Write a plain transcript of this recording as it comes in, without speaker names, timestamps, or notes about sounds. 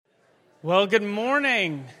Well, good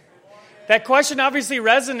morning. That question obviously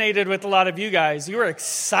resonated with a lot of you guys. You were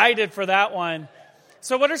excited for that one.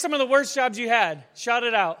 So what are some of the worst jobs you had? Shout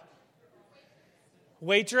it out.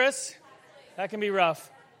 Waitress? That can be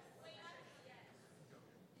rough.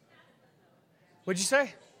 What'd you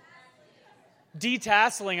say?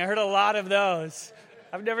 Detasseling. I heard a lot of those.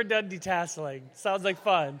 I've never done detasseling. Sounds like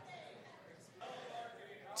fun.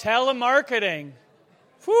 Telemarketing.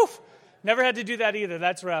 Whew. Never had to do that either.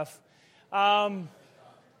 That's rough.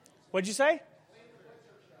 What'd you say?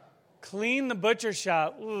 Clean the butcher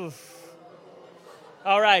shop. Oof.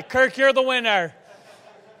 All right, Kirk, you're the winner.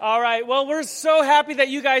 All right, well, we're so happy that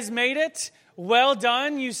you guys made it. Well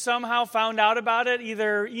done. You somehow found out about it,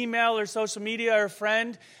 either email or social media or a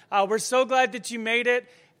friend. We're so glad that you made it.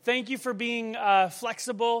 Thank you for being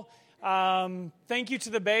flexible. Thank you to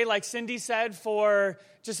the Bay, like Cindy said, for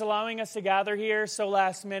just allowing us to gather here so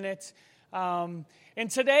last minute. And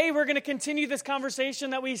today we're going to continue this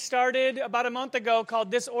conversation that we started about a month ago called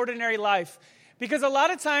This Ordinary Life. Because a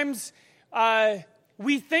lot of times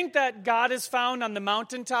we think that God is found on the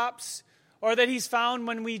mountaintops or that he's found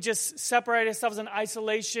when we just separate ourselves in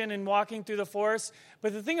isolation and walking through the forest.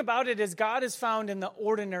 But the thing about it is God is found in the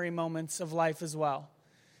ordinary moments of life as well.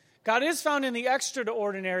 God is found in the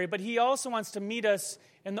extraordinary, but he also wants to meet us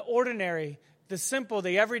in the ordinary, the simple,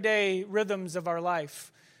 the everyday rhythms of our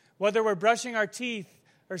life. Whether we're brushing our teeth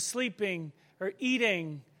or sleeping or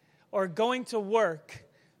eating or going to work,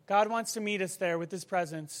 God wants to meet us there with his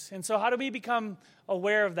presence. And so how do we become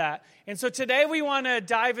aware of that? And so today we want to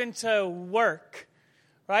dive into work,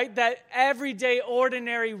 right? That everyday,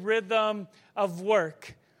 ordinary rhythm of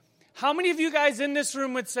work. How many of you guys in this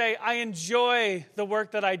room would say, I enjoy the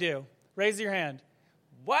work that I do? Raise your hand.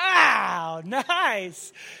 Wow,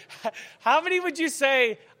 nice. How many would you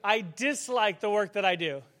say, I dislike the work that I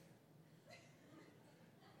do?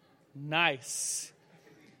 Nice.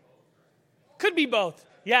 Could be both.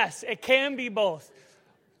 Yes, it can be both.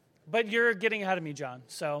 But you're getting ahead of me, John.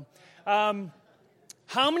 So,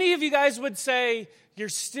 how many of you guys would say you're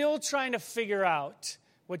still trying to figure out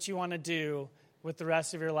what you want to do with the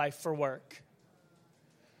rest of your life for work?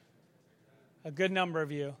 A good number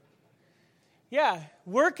of you. Yeah,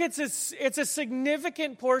 work, it's a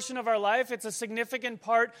significant portion of our life. It's a significant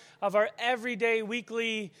part of our everyday,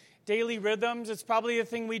 weekly, daily rhythms. It's probably the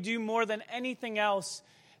thing we do more than anything else.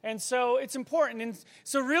 And so it's important. And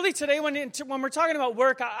so really today when we're talking about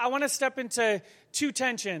work, I want to step into two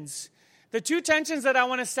tensions. The two tensions that I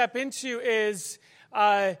want to step into is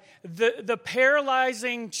the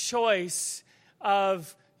paralyzing choice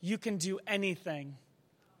of you can do anything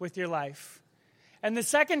with your life. And the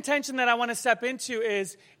second tension that I want to step into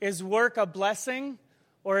is work a blessing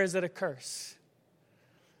or is it a curse?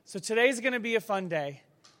 So today's going to be a fun day.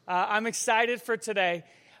 I'm excited for today.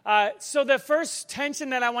 So the first tension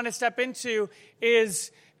that I want to step into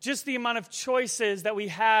is just the amount of choices that we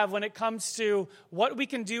have when it comes to what we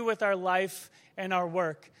can do with our life and our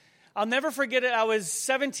work. I'll never forget it. I was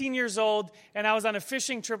 17 years old, and I was on a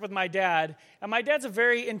fishing trip with my dad. And my dad's a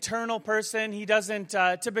very internal person. He doesn't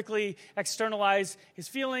typically externalize his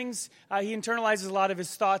feelings. He internalizes a lot of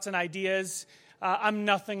his thoughts and ideas. I'm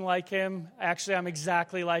nothing like him. Actually, I'm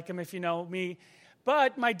exactly like him if you know me.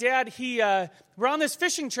 But my dad, we're on this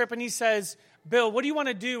fishing trip, and he says, Bill, what do you want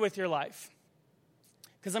to do with your life?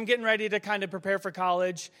 Because I'm getting ready to kind of prepare for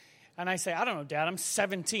college. And I say, I don't know, Dad, I'm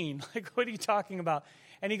 17. Like, what are you talking about?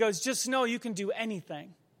 And he goes, just know you can do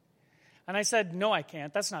anything. And I said, no, I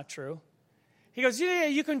can't. That's not true. He goes, yeah,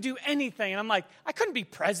 you can do anything. And I'm like, I couldn't be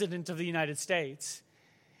president of the United States.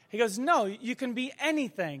 He goes, no, you can be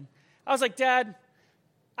anything. I was like, Dad,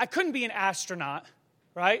 I couldn't be an astronaut,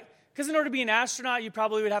 right? Because in order to be an astronaut, you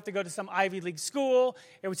probably would have to go to some Ivy League school.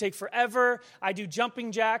 It would take forever. I do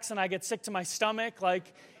jumping jacks, and I get sick to my stomach.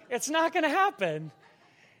 Like, it's not going to happen.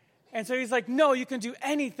 And so he's like, no, you can do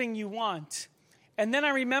anything you want. And then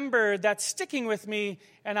I remember that sticking with me,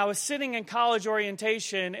 and I was sitting in college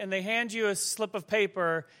orientation, and they hand you a slip of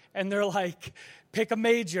paper, and they're like, pick a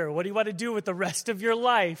major. What do you want to do with the rest of your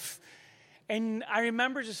life? And I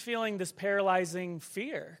remember just feeling this paralyzing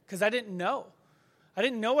fear, because I didn't know. I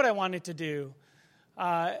didn't know what I wanted to do.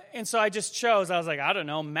 And so I just chose, I was like, I don't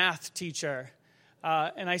know, math teacher.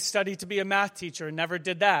 And I studied to be a math teacher and never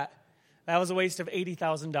did that. That was a waste of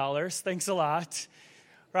 $80,000. Thanks a lot.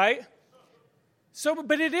 Right? So,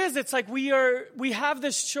 but it's like we have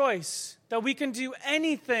this choice that we can do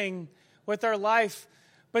anything with our life,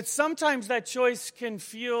 but sometimes that choice can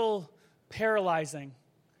feel paralyzing.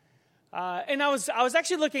 And I was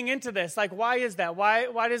actually looking into this, like, why is that?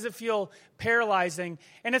 Why does it feel paralyzing?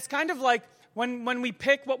 And it's kind of like when we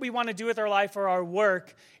pick what we want to do with our life or our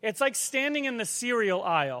work, it's like standing in the cereal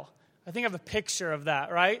aisle. I think I have a picture of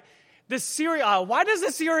that, right? The cereal aisle. Why does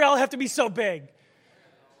the cereal aisle have to be so big?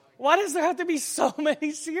 Why does there have to be so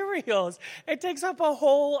many cereals? It takes up a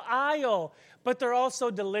whole aisle, but they're all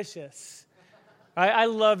so delicious. I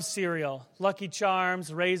love cereal. Lucky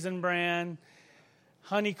Charms, Raisin Bran,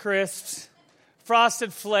 Honey Crisps,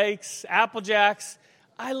 Frosted Flakes, Apple Jacks.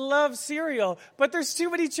 I love cereal, but there's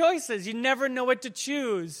too many choices. You never know what to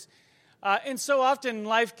choose. And so often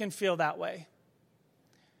life can feel that way.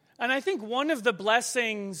 And I think one of the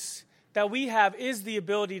blessings that we have is the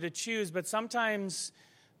ability to choose, but sometimes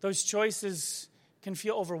those choices can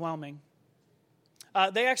feel overwhelming.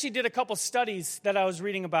 They actually did a couple studies that I was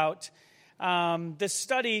reading about. This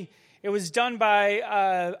study, it was done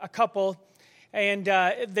by a couple, and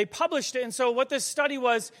they published it. And so what this study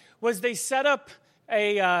was they set up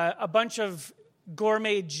a bunch of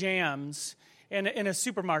gourmet jams in a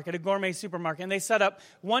supermarket, a gourmet supermarket. And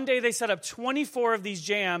one day they set up 24 of these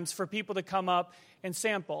jams for people to come up and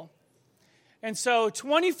sample. And so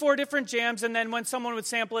 24 different jams, and then when someone would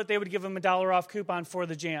sample it, they would give them a $1 off coupon for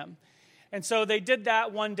the jam. And so they did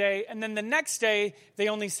that one day, and then the next day, they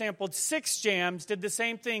only sampled 6 jams, did the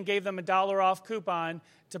same thing, gave them a $1 off coupon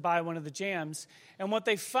to buy one of the jams. And what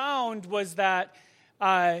they found was that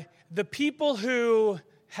the people who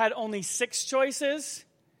had only 6 choices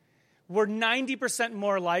were 90%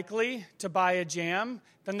 more likely to buy a jam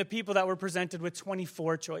than the people that were presented with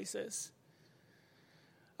 24 choices.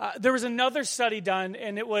 There was another study done,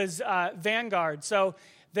 and it was Vanguard. So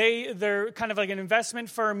they're kind of like an investment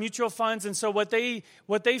firm, mutual funds. And so what they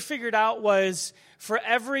figured out was for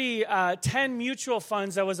every 10 mutual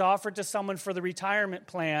funds that was offered to someone for the retirement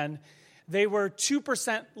plan, they were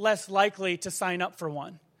 2% less likely to sign up for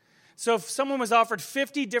one. So if someone was offered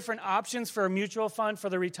 50 different options for a mutual fund for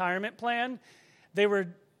the retirement plan, they were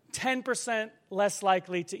 10% less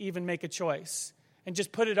likely to even make a choice and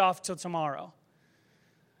just put it off till tomorrow.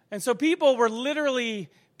 And so people were literally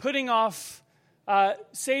putting off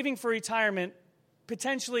saving for retirement,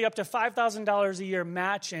 potentially up to $5,000 a year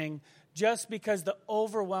matching, just because the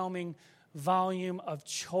overwhelming volume of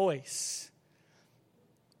choice.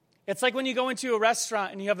 It's like when you go into a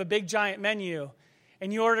restaurant and you have a big giant menu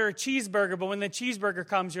and you order a cheeseburger, but when the cheeseburger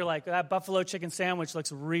comes, you're like, that buffalo chicken sandwich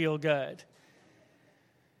looks real good.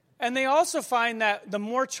 And they also find that the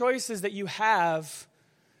more choices that you have,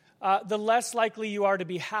 the less likely you are to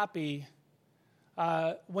be happy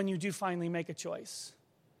when you do finally make a choice.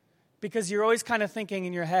 Because you're always kind of thinking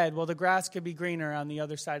in your head, well, the grass could be greener on the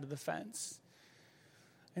other side of the fence.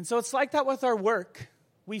 And so it's like that with our work.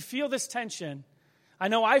 We feel this tension. I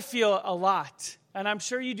know I feel a lot, and I'm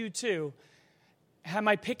sure you do too. Am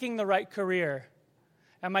I picking the right career?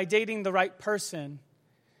 Am I dating the right person?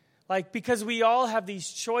 Because we all have these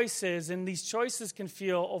choices, and these choices can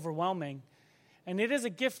feel overwhelming. And it is a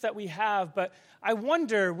gift that we have, but I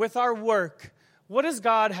wonder, with our work, what does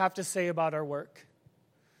God have to say about our work?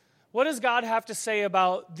 What does God have to say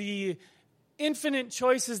about the infinite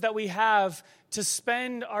choices that we have to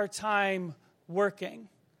spend our time working?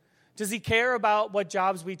 Does he care about what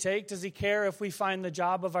jobs we take? Does he care if we find the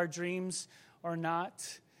job of our dreams or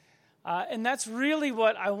not? And that's really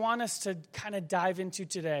what I want us to kind of dive into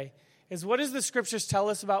today, is what does the scriptures tell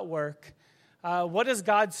us about work? What does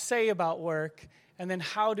God say about work? And then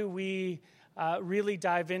how do we really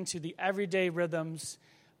dive into the everyday rhythms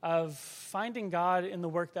of finding God in the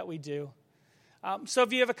work that we do? So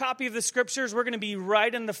if you have a copy of the scriptures, we're going to be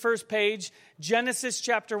right in the first page. Genesis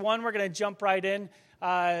chapter 1, we're going to jump right in.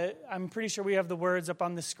 I'm pretty sure we have the words up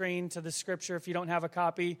on the screen to the scripture if you don't have a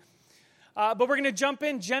copy. But we're going to jump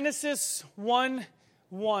in. Genesis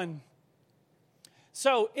 1:1.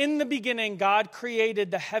 So in the beginning, God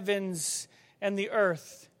created the heavens and the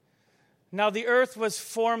earth. Now the earth was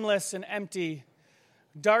formless and empty.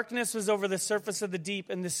 Darkness was over the surface of the deep,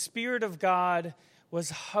 and the Spirit of God was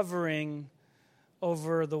hovering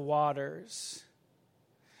over the waters.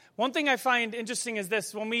 One thing I find interesting is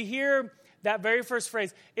this. When we hear that very first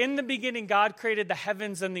phrase, in the beginning, God created the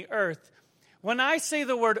heavens and the earth. When I say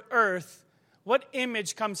the word earth, what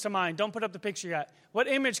image comes to mind? Don't put up the picture yet. What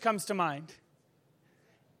image comes to mind?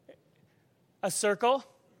 A circle?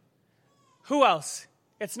 Who else?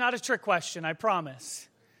 It's not a trick question, I promise.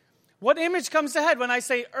 What image comes to head when I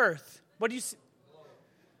say earth? What do you see?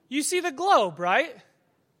 You see the globe, right?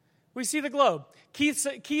 We see the globe.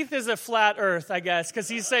 Keith is a flat earth, I guess, because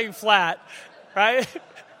he's saying flat, right?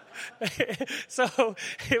 So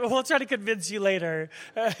we'll try to convince you later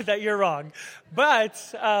that you're wrong. But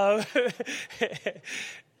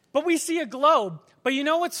we see a globe. But you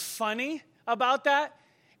know what's funny about that?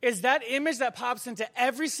 is that image that pops into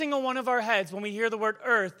every single one of our heads when we hear the word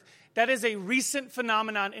earth. That is a recent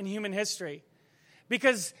phenomenon in human history.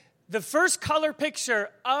 Because the first color picture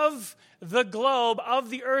of the globe, of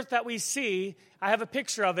the earth that we see, I have a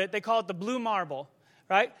picture of it. They call it the blue marble,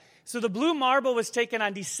 right? So the blue marble was taken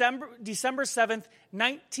on December 7th,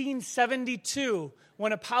 1972,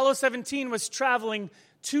 when Apollo 17 was traveling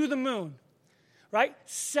to the moon, right?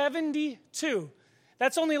 72.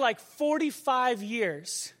 That's only like 45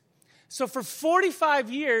 years. So for 45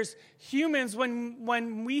 years, humans,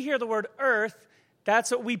 when we hear the word earth,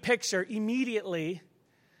 that's what we picture immediately.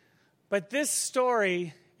 But this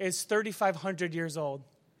story is 3,500 years old.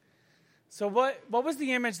 So what was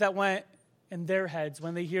the image that went in their heads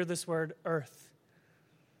when they hear this word earth?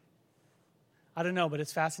 I don't know, but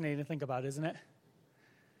it's fascinating to think about, isn't it?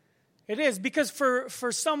 It is, because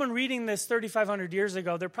for someone reading this 3,500 years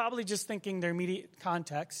ago, they're probably just thinking their immediate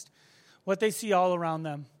context, what they see all around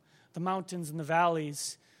them, the mountains and the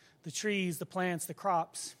valleys, the trees, the plants, the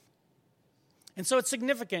crops. And so it's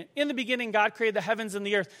significant. In the beginning, God created the heavens and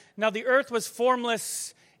the earth. Now, the earth was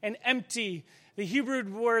formless and empty. The Hebrew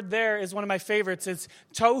word there is one of my favorites. It's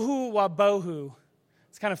tohu wabohu.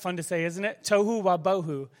 It's kind of fun to say, isn't it? Tohu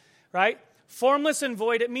wabohu, right? Formless and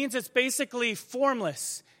void. It means it's basically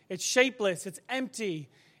formless. It's shapeless. It's empty.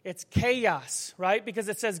 It's chaos, right? Because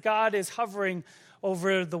it says God is hovering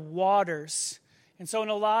over the waters. And so in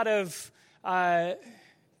a lot of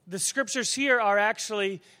the scriptures here are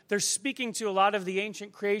actually, they're speaking to a lot of the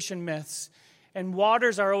ancient creation myths. And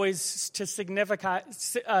waters are always to signify,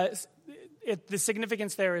 the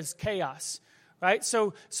significance there is chaos, right?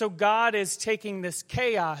 So God is taking this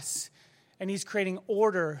chaos and he's creating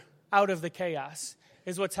order out of the chaos,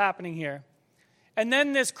 is what's happening here. And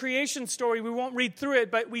then this creation story, we won't read through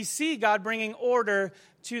it, but we see God bringing order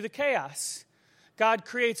to the chaos. God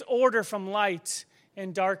creates order from light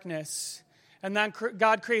and darkness. And then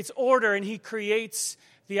God creates order, and he creates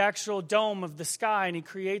the actual dome of the sky, and he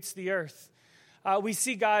creates the earth. We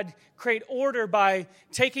see God create order by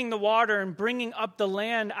taking the water and bringing up the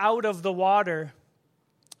land out of the water.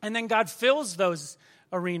 And then God fills those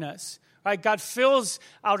arenas. Right? God fills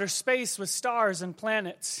outer space with stars and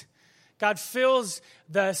planets. God fills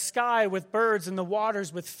the sky with birds and the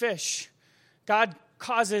waters with fish. God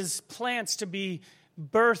causes plants to be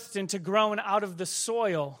birthed and to grow out of the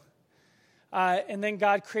soil. And then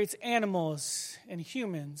God creates animals and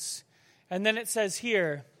humans. And then it says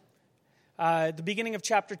here, the beginning of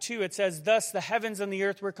chapter 2, it says, "Thus the heavens and the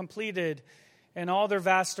earth were completed in all their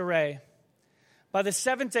vast array. By the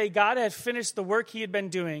seventh day, God had finished the work he had been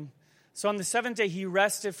doing. So on the seventh day, he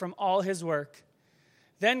rested from all his work.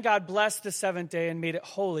 Then God blessed the seventh day and made it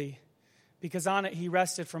holy, because on it he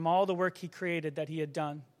rested from all the work he created that he had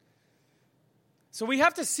done." So we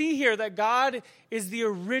have to see here that God is the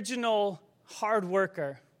original hard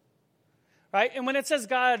worker, right? And when it says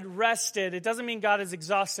God rested, it doesn't mean God is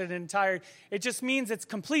exhausted and tired. It just means it's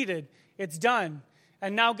completed, it's done.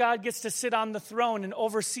 And now God gets to sit on the throne and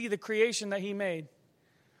oversee the creation that he made.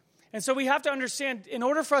 And so we have to understand, in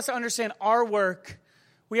order for us to understand our work,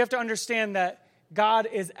 we have to understand that God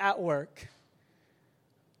is at work.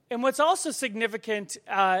 And what's also significant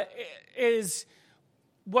is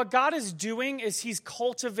what God is doing is he's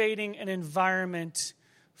cultivating an environment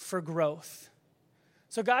for growth.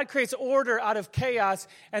 So God creates order out of chaos,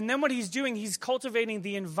 and then what he's doing, he's cultivating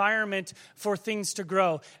the environment for things to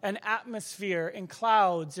grow. An atmosphere, in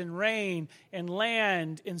clouds, in rain, in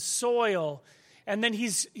land, in soil. And then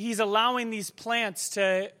he's allowing these plants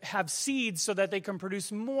to have seeds so that they can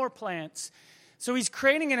produce more plants. So he's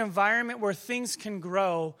creating an environment where things can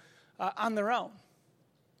grow on their own,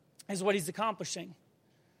 is what he's accomplishing.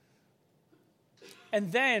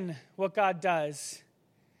 And then what God does,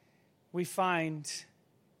 we find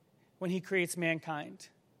when he creates mankind.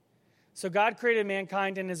 So God created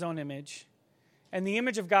mankind in his own image. And the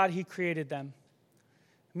image of God, he created them.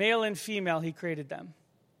 Male and female, he created them.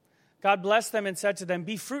 God blessed them and said to them,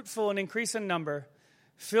 "Be fruitful and increase in number.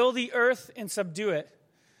 Fill the earth and subdue it.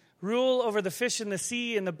 Rule over the fish in the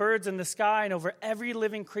sea and the birds in the sky and over every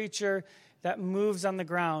living creature that moves on the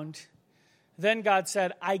ground." Then God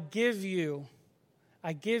said, I give you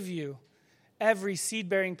every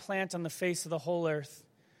seed-bearing plant on the face of the whole earth,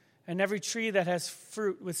 and every tree that has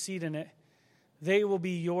fruit with seed in it. They will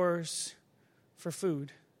be yours for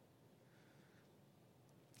food.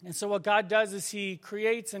 And so what God does is he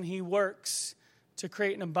creates and he works to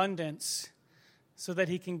create an abundance so that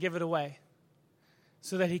he can give it away,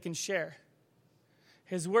 so that he can share.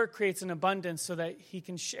 His work creates an abundance so that he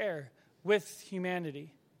can share with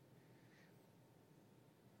humanity.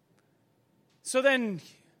 So then,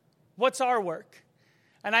 what's our work?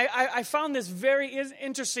 And I found this very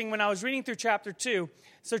interesting when I was reading through chapter 2.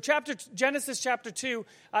 So Genesis chapter 2,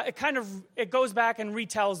 it goes back and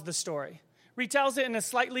retells the story. Retells it in a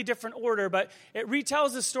slightly different order, but it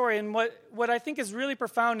retells the story. And what I think is really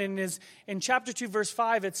profound is in chapter 2, verse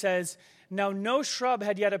 5, it says, "Now no shrub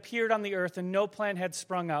had yet appeared on the earth, and no plant had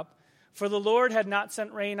sprung up, for the Lord had not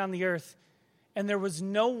sent rain on the earth, and there was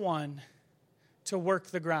no one to work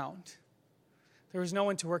the ground." There was no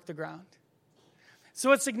one to work the ground. So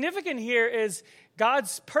what's significant here is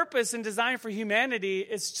God's purpose and design for humanity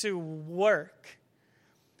is to work.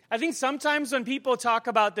 I think sometimes when people talk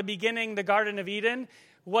about the beginning, the Garden of Eden,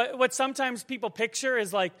 what sometimes people picture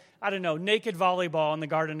is like, I don't know, naked volleyball in the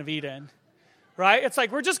Garden of Eden, right? It's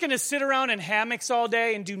like we're just going to sit around in hammocks all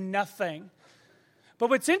day and do nothing. But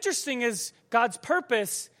what's interesting is God's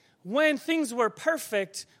purpose, when things were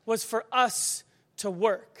perfect, was for us to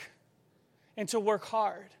work and to work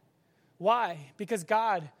hard. Why? Because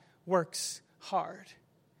God works hard.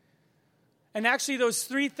 And actually those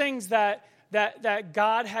three things that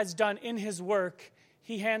God has done in his work,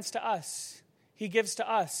 he hands to us. He gives to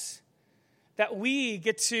us. That we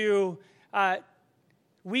get to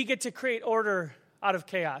create order out of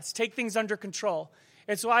chaos, take things under control.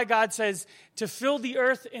 It's why God says to fill the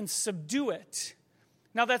earth and subdue it.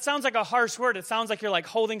 Now that sounds like a harsh word. It sounds like you're like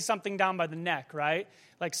holding something down by the neck, right?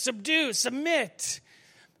 Like subdue, submit.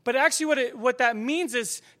 But actually what that means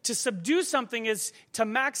is to subdue something is to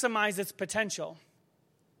maximize its potential.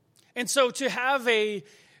 And so to have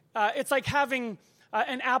it's like having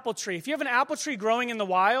an apple tree. If you have an apple tree growing in the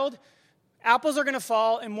wild, apples are going to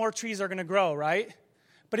fall and more trees are going to grow, right?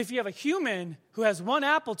 But if you have a human who has one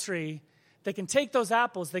apple tree, they can take those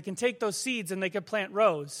apples, they can take those seeds, and they can plant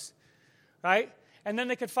rows, right? And then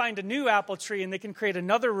they could find a new apple tree and they can create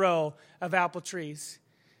another row of apple trees.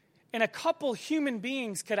 And a couple human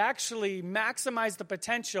beings could actually maximize the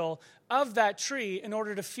potential of that tree in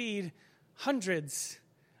order to feed hundreds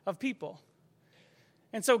of people.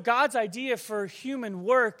 And so God's idea for human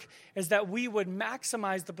work is that we would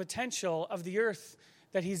maximize the potential of the earth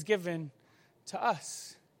that he's given to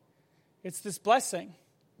us. It's this blessing.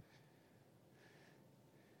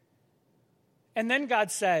 And then God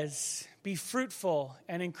says, be fruitful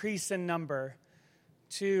and increase in number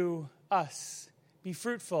to us. Be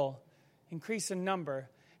fruitful, increase in number.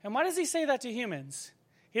 And why does he say that to humans?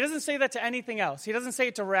 He doesn't say that to anything else. He doesn't say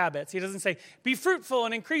it to rabbits. He doesn't say, be fruitful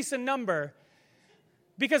and increase in number.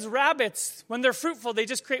 Because rabbits, when they're fruitful, they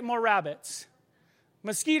just create more rabbits.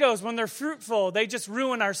 Mosquitoes, when they're fruitful, they just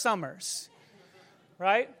ruin our summers.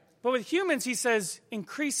 Right? But with humans, he says,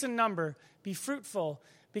 increase in number, be fruitful.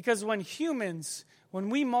 Because when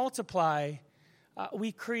we multiply,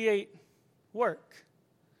 we create work.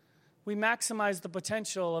 We maximize the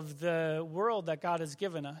potential of the world that God has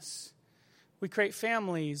given us. We create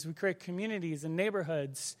families, we create communities and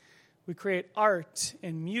neighborhoods. We create art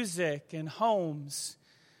and music and homes.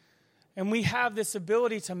 And we have this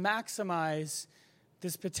ability to maximize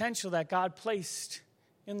this potential that God placed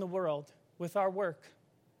in the world with our work.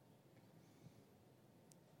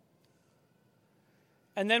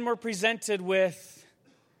 And then we're presented with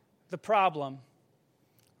the problem,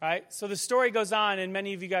 right? So the story goes on, and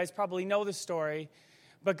many of you guys probably know the story,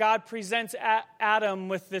 but God presents Adam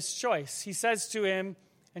with this choice. He says to him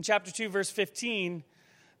in chapter 2, verse 15,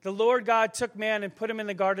 the Lord God took man and put him in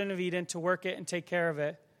the Garden of Eden to work it and take care of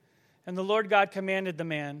it. And the Lord God commanded the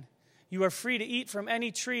man, you are free to eat from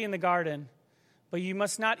any tree in the garden, but you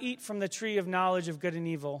must not eat from the tree of knowledge of good and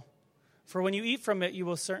evil. For when you eat from it, you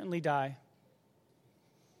will certainly die.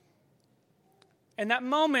 In that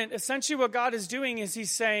moment, essentially what God is doing is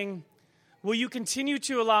he's saying, will you continue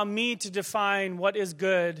to allow me to define what is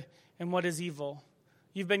good and what is evil?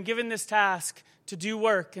 You've been given this task to do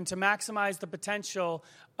work and to maximize the potential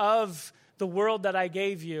of the world that I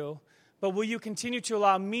gave you. But will you continue to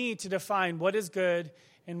allow me to define what is good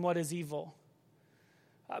and what is evil?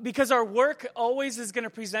 Because our work always is going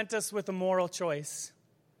to present us with a moral choice.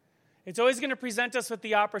 It's always going to present us with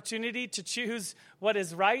the opportunity to choose what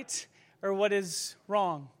is right or what is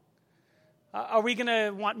wrong. Are we going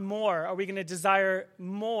to want more? Are we going to desire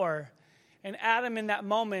more? And Adam, in that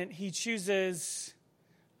moment, he chooses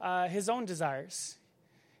his own desires.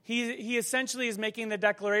 He essentially is making the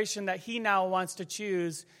declaration that he now wants to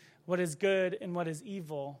choose what is good and what is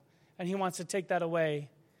evil. And he wants to take that away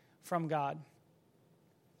from God.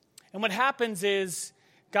 And what happens is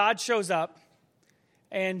God shows up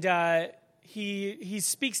and he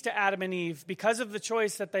speaks to Adam and Eve because of the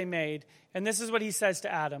choice that they made. And this is what he says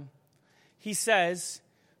to Adam. He says,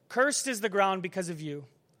 cursed is the ground because of you.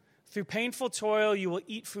 Through painful toil, you will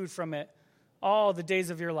eat food from it all the days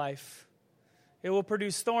of your life. It will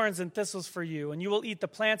produce thorns and thistles for you, and you will eat the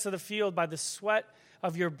plants of the field. By the sweat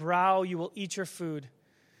of your brow you will eat your food,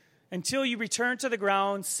 until you return to the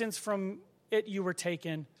ground, since from it you were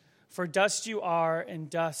taken. For dust you are, and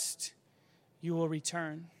dust you will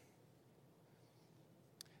return.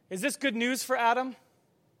 Is this good news for Adam?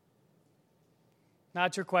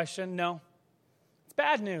 Not your question, no. It's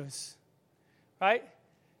bad news, right?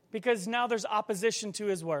 Because now there's opposition to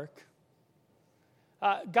his work.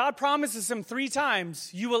 God promises him 3 times,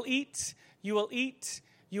 you will eat, you will eat,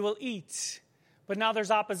 you will eat. But now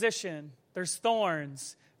there's opposition. There's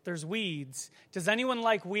thorns. There's weeds. Does anyone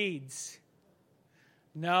like weeds?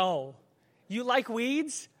 No. You like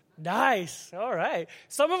weeds? Nice. All right.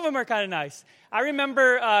 Some of them are kind of nice. I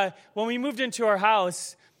remember when we moved into our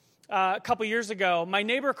house a couple years ago, my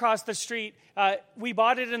neighbor across the street, we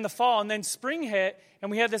bought it in the fall, and then spring hit, and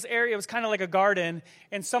we had this area, it was kind of like a garden,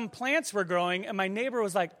 and some plants were growing, and my neighbor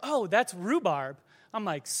was like, oh, that's rhubarb. I'm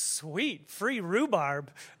like, sweet, free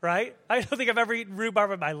rhubarb, right? I don't think I've ever eaten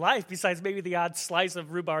rhubarb in my life, besides maybe the odd slice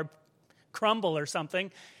of rhubarb crumble or something.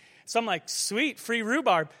 So I'm like, sweet, free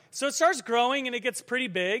rhubarb. So it starts growing, and it gets pretty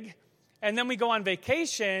big, and then we go on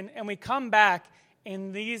vacation, and we come back,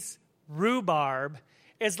 and these rhubarb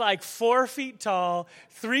is like 4 feet tall,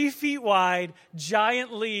 3 feet wide,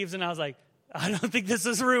 giant leaves, and I was like, I don't think this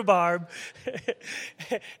is rhubarb.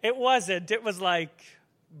 It wasn't. It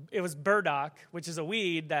was burdock, which is a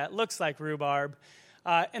weed that looks like rhubarb.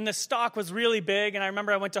 And the stalk was really big, and I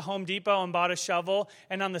remember I went to Home Depot and bought a shovel,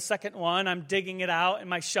 and on the second one, I'm digging it out, and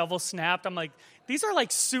my shovel snapped. I'm like, these are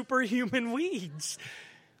like superhuman weeds.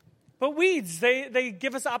 But weeds, they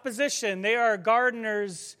give us opposition. They are a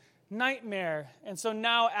gardener's nightmare. And so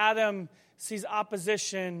now Adam sees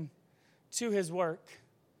opposition to his work.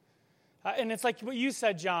 And it's like what you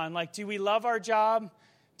said, John, like, do we love our job?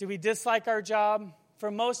 Do we dislike our job?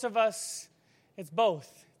 For most of us, it's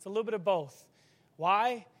both. It's a little bit of both.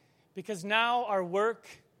 Why? Because now our work,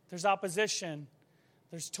 there's opposition,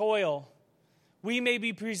 there's toil. We may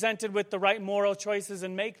be presented with the right moral choices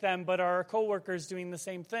and make them, but are our coworkers doing the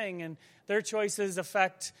same thing? And their choices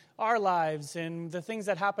affect our lives and the things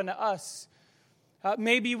that happen to us.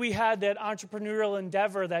 Maybe we had that entrepreneurial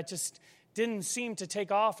endeavor that just didn't seem to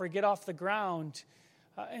take off or get off the ground.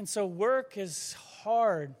 And so work is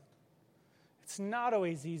hard. It's not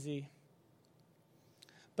always easy.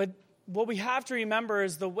 But what we have to remember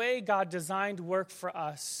is the way God designed work for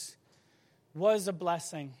us was a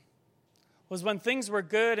blessing. Was when things were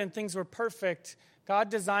good and things were perfect, God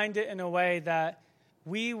designed it in a way that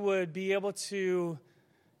we would be able to,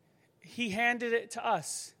 He handed it to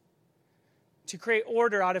us to create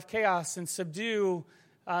order out of chaos and subdue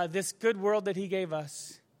this good world that He gave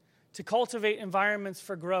us, to cultivate environments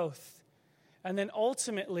for growth. And then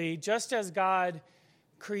ultimately, just as God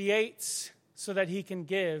creates so that He can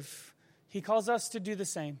give, He calls us to do the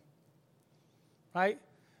same, right?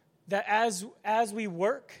 That as we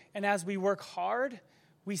work and as we work hard,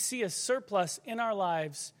 we see a surplus in our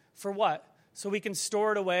lives for what? So we can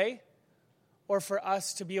store it away, or for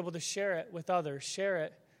us to be able to share it with others, share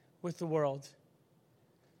it with the world.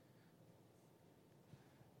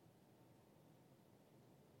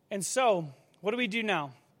 And so, what do we do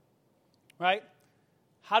now? Right?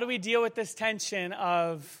 How do we deal with this tension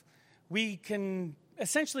of we can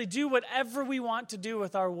essentially do whatever we want to do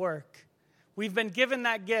with our work? We've been given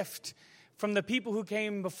that gift from the people who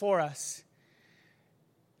came before us.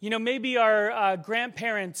 You know, maybe our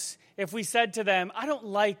grandparents, if we said to them, I don't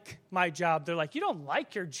like my job, they're like, you don't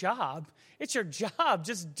like your job? It's your job,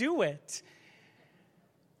 just do it.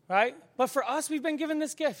 Right? But for us, we've been given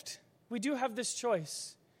this gift. We do have this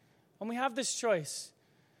choice. And we have this choice.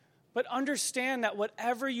 But understand that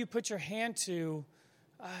whatever you put your hand to,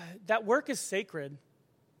 that work is sacred.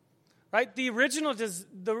 Right? The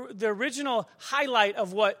original highlight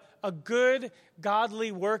of what a good,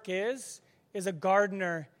 godly work is a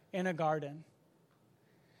gardener in a garden.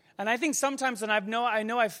 And I think sometimes, and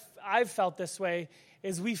I've felt this way,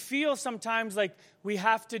 is we feel sometimes like we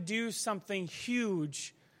have to do something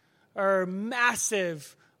huge or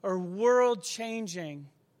massive or world-changing.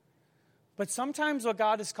 But sometimes what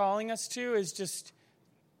God is calling us to is just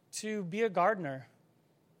to be a gardener.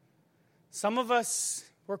 Some of us,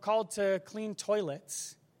 we're called to clean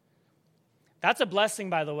toilets. That's a blessing,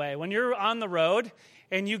 by the way. When you're on the road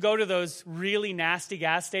and you go to those really nasty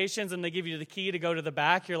gas stations and they give you the key to go to the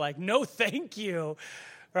back, you're like, no, thank you,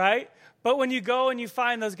 right? But when you go and you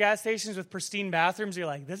find those gas stations with pristine bathrooms, you're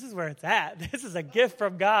like, this is where it's at. This is a gift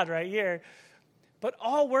from God right here. But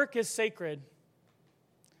all work is sacred.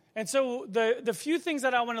 And so the few things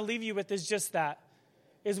that I want to leave you with is just that,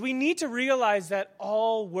 is we need to realize that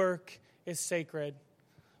all work is sacred.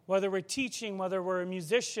 Whether we're teaching, whether we're a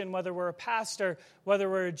musician, whether we're a pastor, whether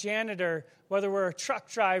we're a janitor, whether we're a truck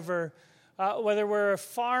driver, whether we're a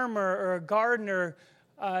farmer or a gardener,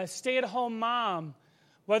 a stay-at-home mom,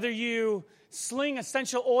 whether you sling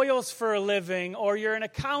essential oils for a living, or you're an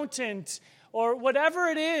accountant, or whatever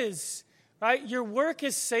it is, right? Your work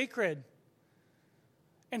is sacred.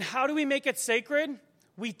 And how do we make it sacred?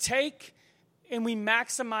 We take and we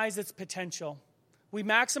maximize its potential. We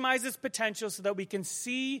maximize its potential so that we can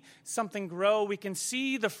see something grow. We can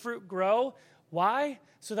see the fruit grow. Why?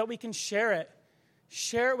 So that we can share it.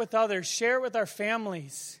 Share it with others. Share it with our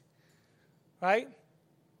families. Right?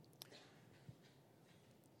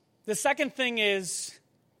 The second thing is,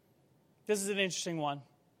 this is an interesting one.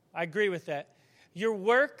 I agree with it. Your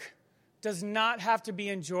work does not have to be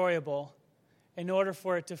enjoyable in order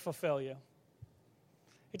for it to fulfill you.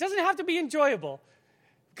 It doesn't have to be enjoyable,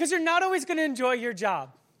 because you're not always going to enjoy your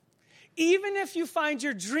job. Even if you find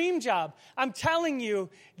your dream job, I'm telling you,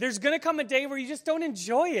 there's going to come a day where you just don't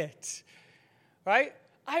enjoy it, right?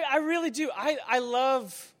 I really do. I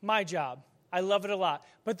love my job. I love it a lot.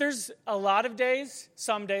 But there's a lot of days,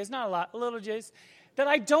 some days, not a lot, a little days, that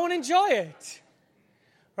I don't enjoy it,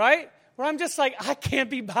 right? Where I'm just like, I can't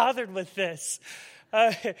be bothered with this.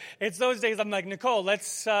 It's those days I'm like, Nicole,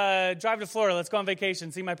 let's drive to Florida. Let's go on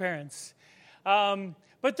vacation, see my parents.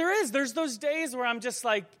 But there's those days where I'm just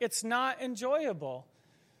like, it's not enjoyable.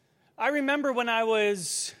 I remember when I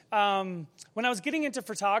was getting into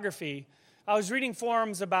photography, I was reading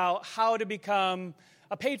forums about how to become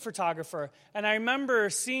a paid photographer. And I remember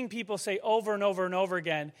seeing people say over and over and over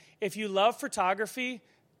again, if you love photography,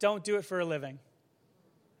 don't do it for a living.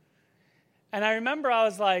 And I remember I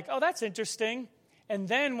was like, oh, that's interesting. And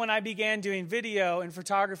then when I began doing video and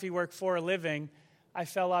photography work for a living, I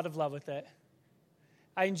fell out of love with it.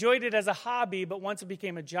 I enjoyed it as a hobby, but once it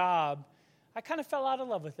became a job, I kind of fell out of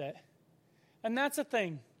love with it. And that's the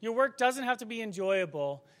thing. Your work doesn't have to be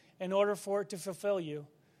enjoyable in order for it to fulfill you.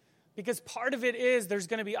 Because part of it is there's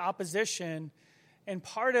going to be opposition, and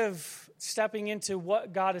part of stepping into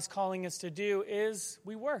what God is calling us to do is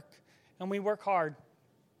we work, and we work hard.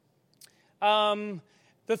 The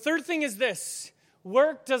third thing is this.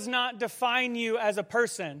 Work does not define you as a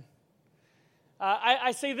person.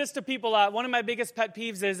 I say this to people a lot. One of my biggest pet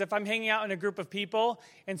peeves is if I'm hanging out in a group of people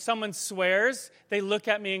and someone swears, they look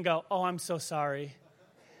at me and go, oh, I'm so sorry.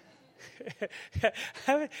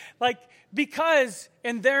 Because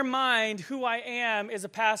in their mind, who I am is a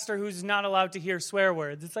pastor who's not allowed to hear swear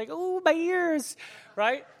words. It's like, oh, my ears,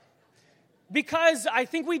 right? Because I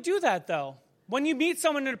think we do that, though. When you meet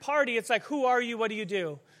someone at a party, it's like, who are you? What do you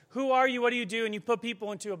do? Who are you? What do you do? And you put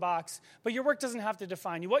people into a box. But your work doesn't have to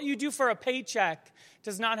define you. What you do for a paycheck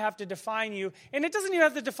does not have to define you. And it doesn't even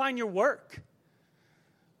have to define your work.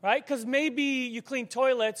 Right? Because maybe you clean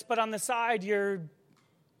toilets, but on the side you're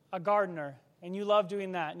a gardener. And you love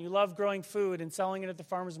doing that. And you love growing food and selling it at the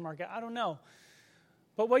farmer's market. I don't know.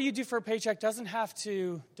 But what you do for a paycheck doesn't have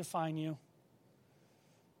to define you.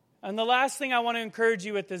 And the last thing I want to encourage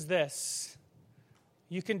you with is this.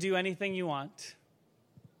 You can do anything you want.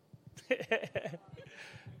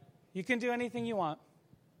 You can do anything you want.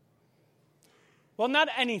 Well, not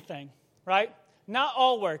anything, right? Not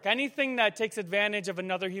all work. Anything that takes advantage of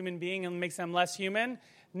another human being and makes them less human,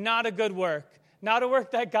 not a good work. Not a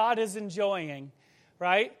work that God is enjoying,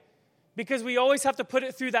 right? Because we always have to put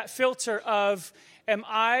it through that filter of, am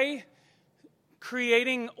I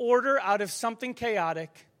creating order out of something chaotic?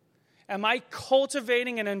 Am I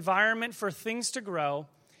cultivating an environment for things to grow?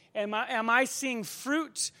 Am I seeing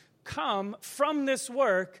fruit come from this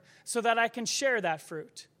work so that I can share that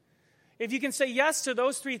fruit? If you can say yes to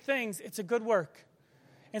those three things, it's a good work.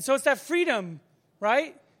 And so it's that freedom,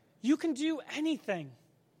 right? You can do anything,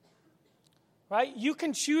 right? You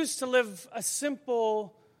can choose to live a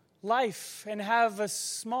simple life and have a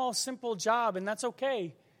small, simple job, and that's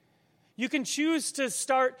okay. You can choose to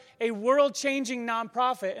start a world-changing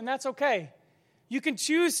nonprofit, and that's okay. You can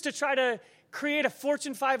choose to try to create a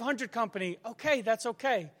Fortune 500 company. Okay, that's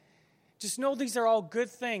okay. Just know these are all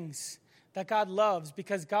good things that God loves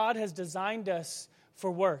because God has designed us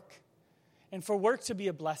for work and for work to be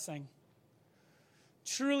a blessing.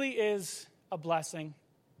 Truly is a blessing.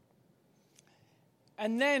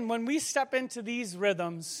 And then when we step into these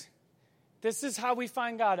rhythms, this is how we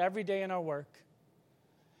find God every day in our work.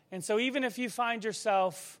 And so even if you find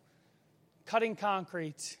yourself cutting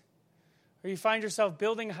concrete, or you find yourself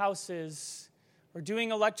building houses, or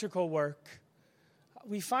doing electrical work,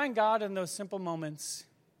 we find God in those simple moments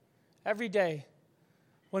every day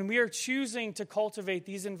when we are choosing to cultivate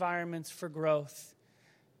these environments for growth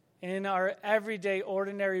in our everyday,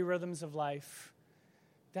 ordinary rhythms of life,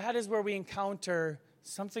 that is where we encounter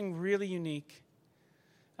something really unique.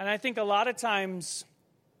 And I think a lot of times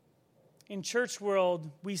in church world,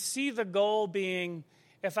 we see the goal being,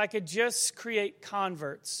 if I could just create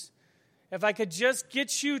converts, if I could just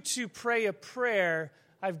get you to pray a prayer,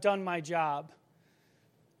 I've done my job.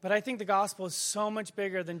 But I think the gospel is so much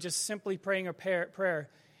bigger than just simply praying a prayer.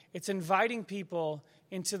 It's inviting people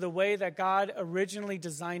into the way that God originally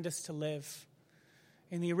designed us to live.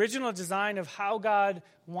 And the original design of how God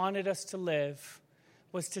wanted us to live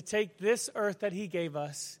was to take this earth that he gave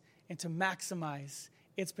us and to maximize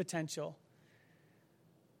its potential.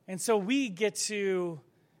 And so we get to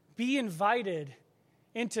be invited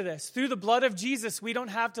into this. Through the blood of Jesus, we don't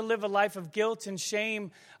have to live a life of guilt and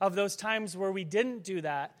shame of those times where we didn't do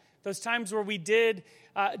that, those times where we did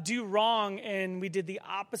do wrong and we did the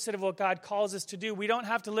opposite of what God calls us to do. We don't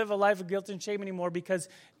have to live a life of guilt and shame anymore because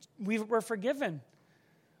we're forgiven.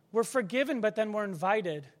 We're forgiven, but then we're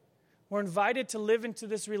invited. We're invited to live into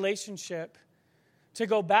this relationship, to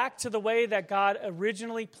go back to the way that God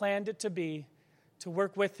originally planned it to be, to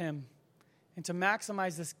work with him, and to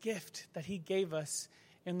maximize this gift that he gave us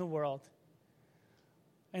in the world.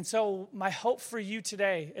 And so my hope for you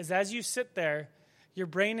today is as you sit there, your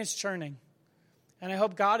brain is churning. And I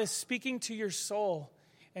hope God is speaking to your soul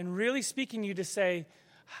and really speaking you to say,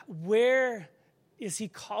 where is he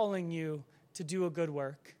calling you to do a good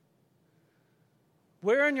work?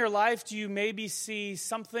 Where in your life do you maybe see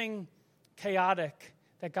something chaotic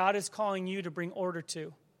that God is calling you to bring order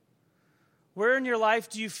to? Where in your life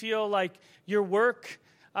do you feel like your work,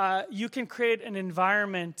 you can create an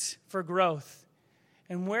environment for growth?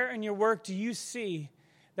 And where in your work do you see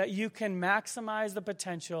that you can maximize the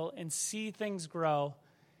potential and see things grow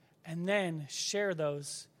and then share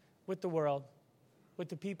those with the world, with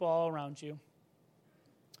the people all around you?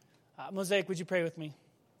 Mosaic, would you pray with me?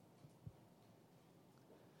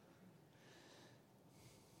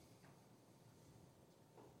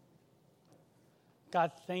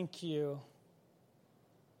 God, thank you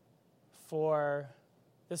for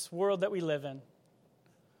this world that we live in.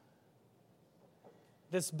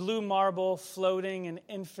 This blue marble floating in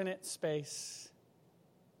infinite space.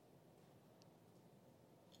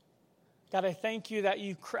 God, I thank you that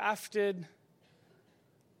you crafted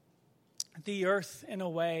the earth in a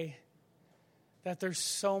way that there's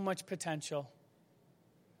so much potential.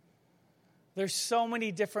 There's so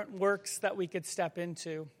many different works that we could step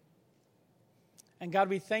into. And God,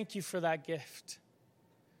 we thank you for that gift.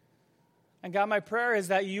 And God, my prayer is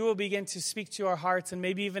that you will begin to speak to our hearts and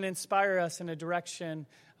maybe even inspire us in a direction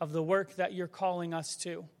of the work that you're calling us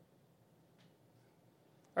to.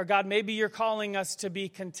 Or God, maybe you're calling us to be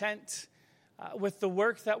content with the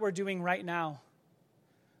work that we're doing right now,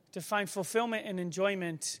 to find fulfillment and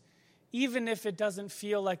enjoyment, even if it doesn't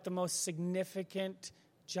feel like the most significant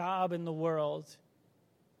job in the world.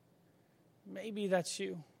 Maybe that's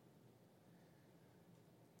you.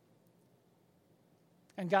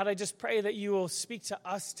 And God, I just pray that you will speak to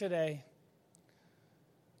us today.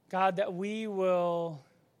 God, that we will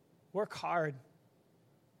work hard.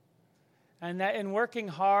 And that in working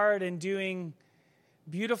hard and doing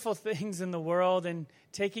beautiful things in the world and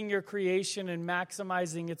taking your creation and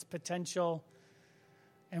maximizing its potential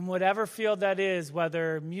in whatever field that is,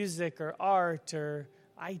 whether music or art or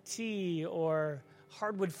IT or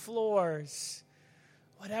hardwood floors,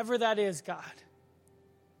 whatever that is, God.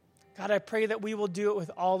 God, I pray that we will do it with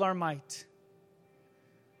all our might.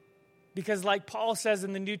 Because like Paul says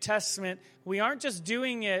in the New Testament, we aren't just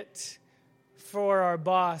doing it for our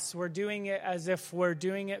boss. We're doing it as if we're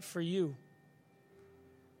doing it for you.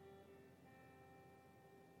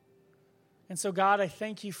 And so, God, I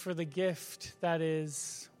thank you for the gift that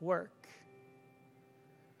is work.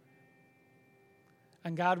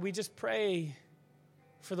 And God, we just pray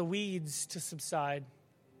for the weeds to subside,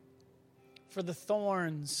 for the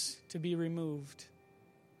thorns to be removed.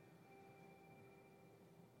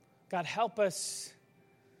 God, help us,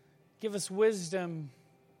 give us wisdom,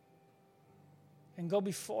 and go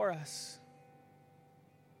before us.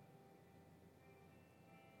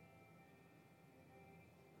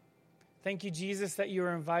 Thank you, Jesus, that you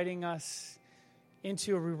are inviting us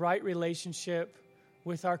into a right relationship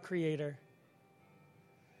with our Creator,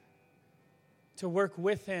 to work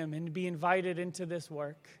with Him and be invited into this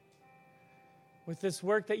work. With this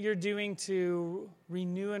work that you're doing to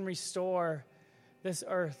renew and restore this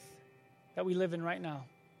earth that we live in right now.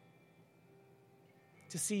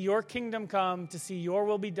 To see your kingdom come, to see your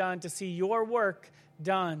will be done, to see your work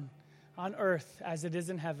done on earth as it is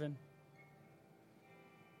in heaven.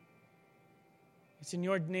 It's in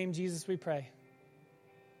your name, Jesus, we pray.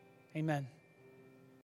 Amen.